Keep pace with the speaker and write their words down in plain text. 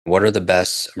What are the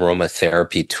best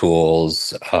aromatherapy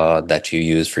tools that you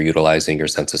use for utilizing your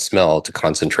sense of smell to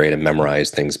concentrate and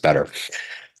memorize things better?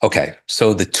 Okay,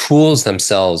 so the tools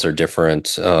themselves are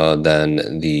different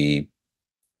than the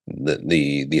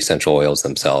essential oils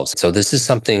themselves. So this is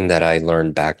something that I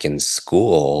learned back in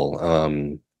school.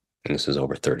 And this is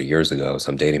over 30 years ago,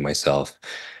 so I'm dating myself.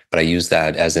 But I use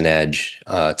that as an edge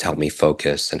to help me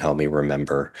focus and help me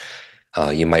remember.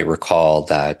 You might recall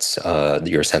that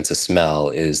your sense of smell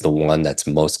is the one that's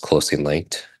most closely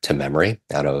linked to memory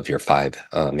out of your five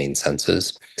main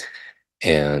senses.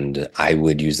 And I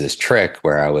would use this trick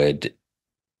where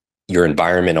your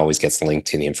environment always gets linked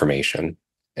to the information.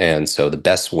 And so the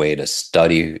best way to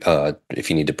study, if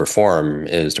you need to perform,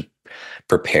 is to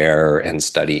prepare and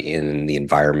study in the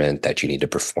environment that you need to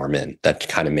perform in. That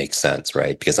kind of makes sense,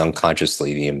 right? Because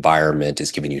unconsciously, the environment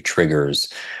is giving you triggers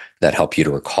that help you to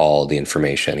recall the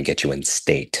information and get you in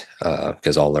state.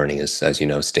 Because all learning is, as you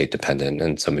know, state dependent.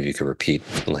 And some of you could repeat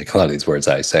like a lot of these words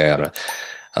I say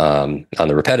on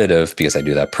the repetitive, because I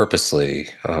do that purposely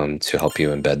to help you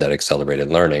embed that accelerated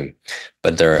learning.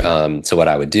 But so what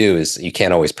I would do is you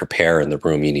can't always prepare in the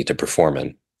room you need to perform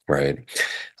in, right?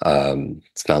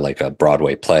 It's not like a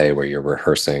Broadway play where you're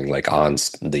rehearsing like on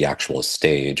the actual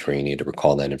stage where you need to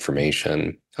recall that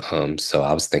information. So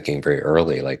I was thinking very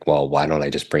early, like, well, why don't I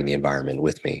just bring the environment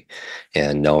with me?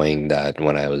 And knowing that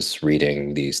when I was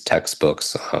reading these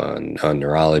textbooks on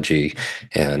neurology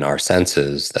and our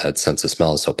senses, that sense of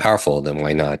smell is so powerful, then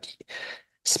why not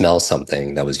smell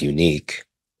something that was unique?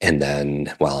 And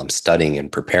then while I'm studying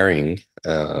and preparing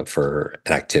for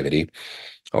an activity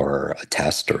or a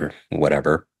test or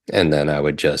whatever, and then I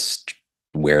would just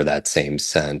wear that same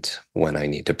scent when I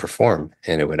need to perform,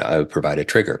 and I would provide a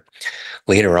trigger.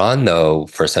 Later on, though,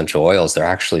 for essential oils, there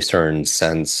are actually certain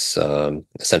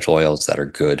essential oils that are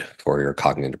good for your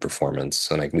cognitive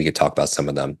performance, and we could talk about some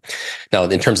of them. Now,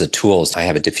 in terms of tools, I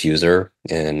have a diffuser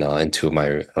in two of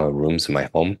my rooms in my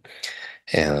home,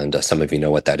 and some of you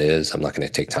know what that is. I'm not going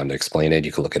to take time to explain it.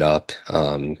 You can look it up.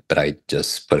 But I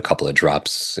just put a couple of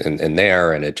drops in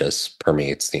there, and it just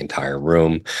permeates the entire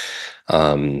room.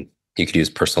 You could use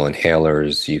personal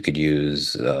inhalers. You could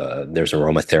use, there's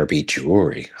aromatherapy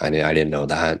jewelry. I didn't know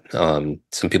that.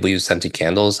 Some people use scented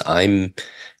candles.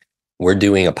 We're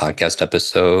doing a podcast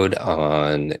episode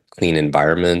on clean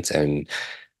environment, and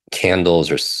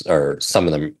candles are some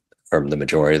of them, or the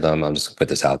majority of them. I'm just gonna put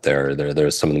this out there.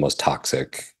 There's some of the most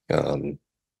toxic,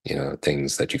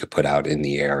 things that you could put out in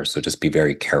the air. So just be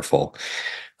very careful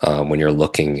when you're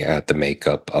looking at the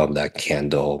makeup of that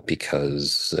candle,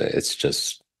 because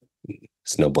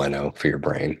it's no bueno for your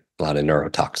brain. A lot of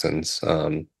neurotoxins.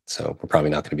 So we're probably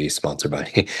not going to be sponsored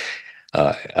by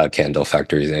candle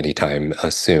factories anytime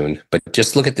soon. But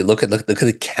just look at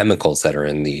the chemicals that are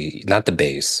in not the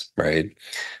base, right?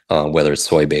 Whether it's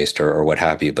soy based or what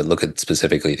have you, but look at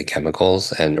specifically the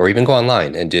chemicals, or even go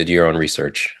online and do your own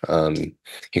research. You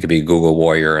could be a Google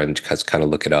warrior and just kind of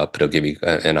look it up. It'll give you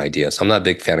an idea. So I'm not a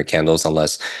big fan of candles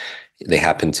unless they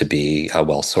happen to be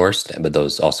well sourced, but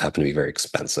those also happen to be very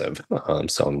expensive.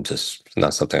 So I'm just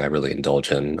not something I really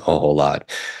indulge in a whole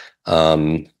lot.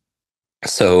 What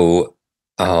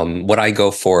I go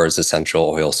for is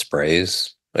essential oil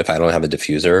sprays. If I don't have a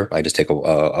diffuser, I just take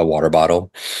a water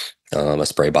bottle, a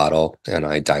spray bottle, and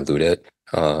I dilute it.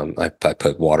 I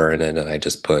put water in it, and I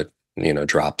just put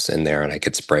drops in there, and I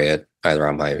could spray it either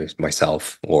on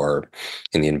myself or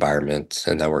in the environment,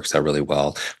 and that works out really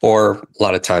well. Or a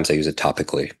lot of times I use it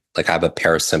topically. Like I have a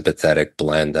parasympathetic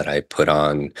blend that I put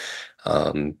on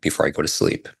before I go to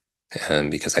sleep.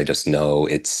 And because I just know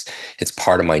it's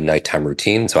part of my nighttime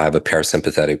routine. So I have a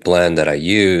parasympathetic blend that I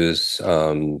use,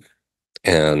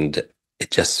 and it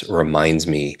just reminds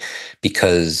me,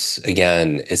 because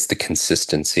again, it's the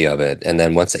consistency of it. And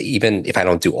then even if I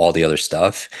don't do all the other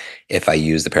stuff, if I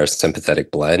use the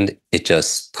parasympathetic blend, it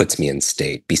just puts me in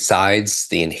state. Besides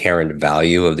the inherent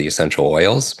value of the essential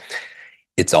oils,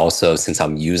 it's also, since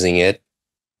I'm using it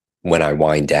when I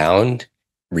wind down,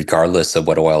 regardless of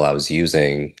what oil I was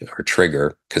using or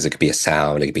trigger, because it could be a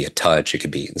sound, it could be a touch, it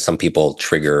could be, some people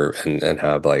trigger and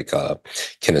have like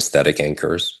kinesthetic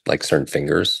anchors, like certain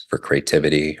fingers for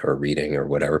creativity or reading or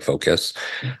whatever, focus.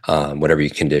 Whatever you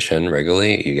condition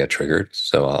regularly, you get triggered.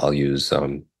 So I'll use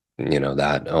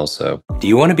that also. Do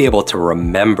you want to be able to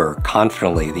remember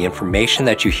confidently the information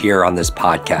that you hear on this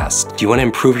podcast? Do you want to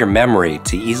improve your memory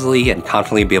to easily and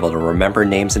confidently be able to remember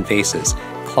names and faces,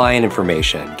 client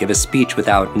information, give a speech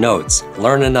without notes,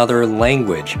 learn another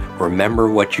language, remember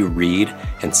what you read,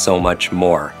 and so much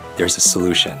more? There's a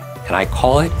solution, and I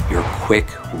call it your quick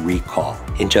recall.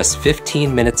 In just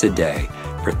 15 minutes a day,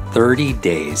 For 30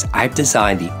 days, I've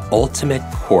designed the ultimate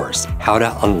course, how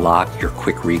to unlock your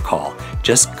quick recall.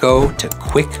 Just go to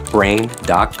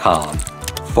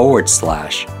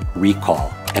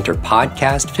quickbrain.com/recall. Enter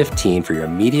podcast 15 for your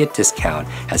immediate discount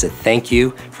as a thank you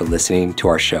for listening to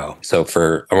our show. So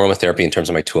for aromatherapy, in terms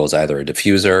of my tools, either a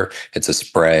diffuser, it's a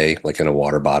spray like in a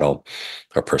water bottle,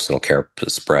 or personal care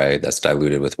spray that's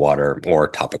diluted with water, or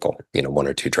topical, 1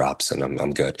 or 2 drops, and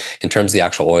I'm good. In terms of the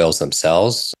actual oils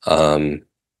themselves,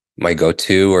 my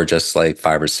go-to are just like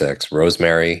 5 or 6.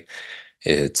 Rosemary,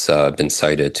 it's been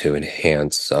cited to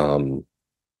enhance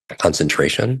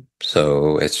concentration.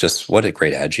 So it's just what a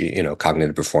great edge,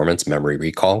 cognitive performance, memory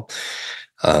recall.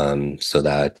 So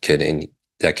that can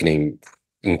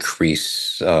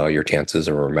increase your chances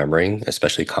of remembering,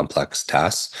 especially complex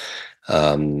tasks.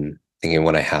 Thinking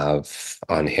what I have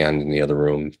on hand in the other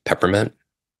room, peppermint.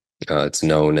 It's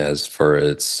known as for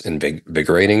its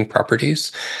invigorating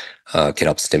properties. Can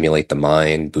help stimulate the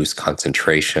mind, boost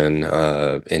concentration,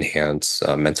 enhance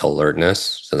mental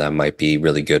alertness. So that might be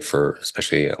really good for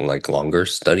especially like longer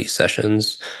study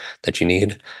sessions that you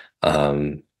need.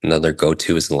 Another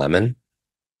go-to is lemon.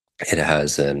 It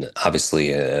has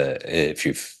obviously, if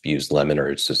you've used lemon or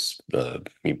it's just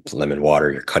lemon water,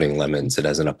 you're cutting lemons, it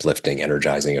has an uplifting,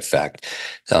 energizing effect.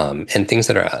 And things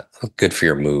that are good for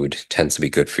your mood tends to be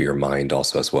good for your mind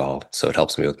also as well. So it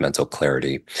helps me with mental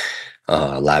clarity.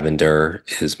 Lavender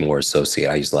is more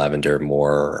associated. I use lavender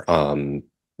more,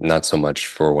 not so much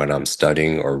for when I'm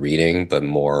studying or reading, but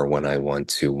more when I want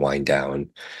to wind down.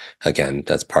 Again,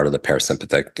 that's part of the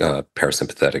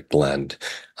parasympathetic blend.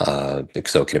 So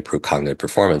it can improve cognitive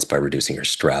performance by reducing your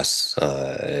stress,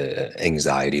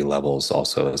 anxiety levels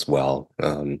also as well.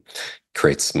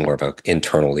 Creates more of an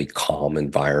internally calm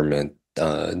environment.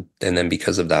 And then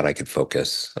because of that, I could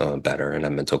focus better and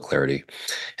have mental clarity.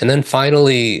 And then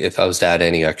finally, if I was to add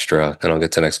any extra, and I'll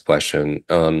get to the next question,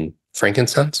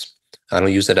 frankincense. I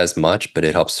don't use it as much, but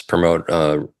it helps promote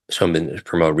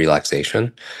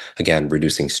relaxation. Again,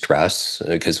 reducing stress,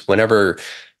 because whenever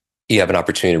you have an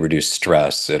opportunity to reduce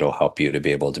stress, it'll help you to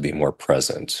be able to be more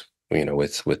present,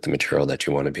 with the material that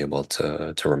you want to be able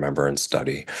to remember and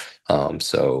study.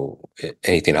 So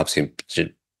anything that helps you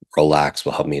to relax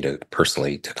will help me to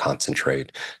personally to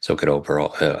concentrate. So it could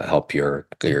overall help your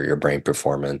brain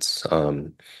performance.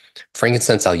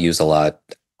 Frankincense I'll use a lot.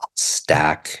 I'll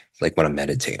stack like when I'm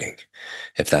meditating,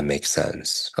 if that makes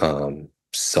sense.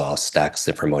 So I'll stack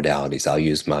different modalities. I'll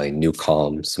use my New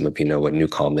Calm. Some of you know what New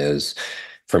Calm is.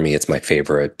 For me, it's my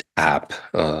favorite app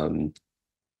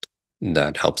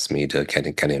that helps me to kind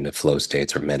of into flow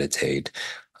states or meditate.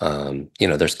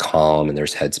 There's Calm and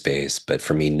there's Headspace, but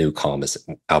for me, New Calm is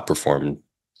outperformed,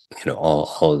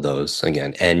 all of those.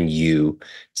 Again,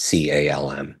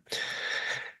 NUCALM.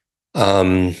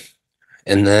 And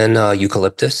then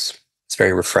eucalyptus. It's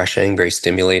very refreshing, very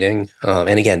stimulating.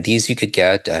 And again, these you could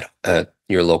get at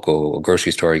your local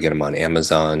grocery store. You get them on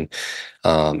Amazon.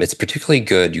 It's particularly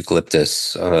good,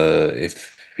 eucalyptus,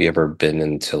 if you ever been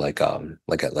into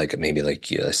maybe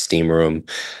a steam room,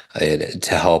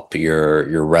 to help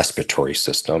your respiratory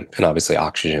system. And obviously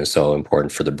oxygen is so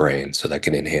important for the brain, so that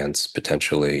can enhance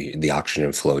potentially the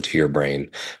oxygen flow to your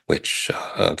brain, which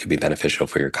could be beneficial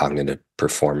for your cognitive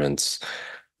performance.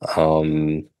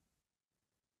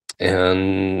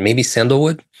 And maybe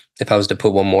sandalwood, if I was to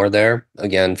put one more there,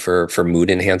 again, for mood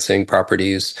enhancing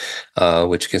properties,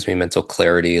 which gives me mental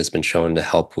clarity, has been shown to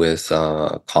help with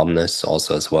calmness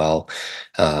also as well.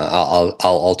 I'll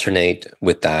alternate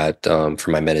with that for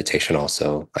my meditation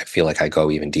also. I feel like I go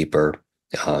even deeper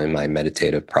in my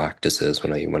meditative practices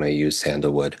when I use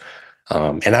sandalwood.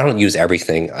 And I don't use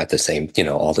everything at the same,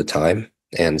 all the time.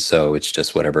 And so it's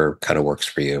just whatever kind of works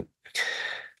for you.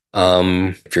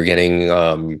 If you're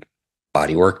getting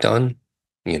body work done,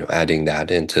 adding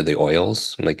that into the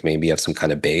oils, like maybe you have some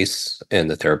kind of base, and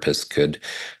the therapist could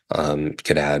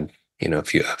add, a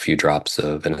few drops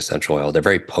of an essential oil. They're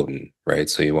very potent, right?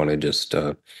 So you want to just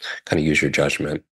kind of use your judgment.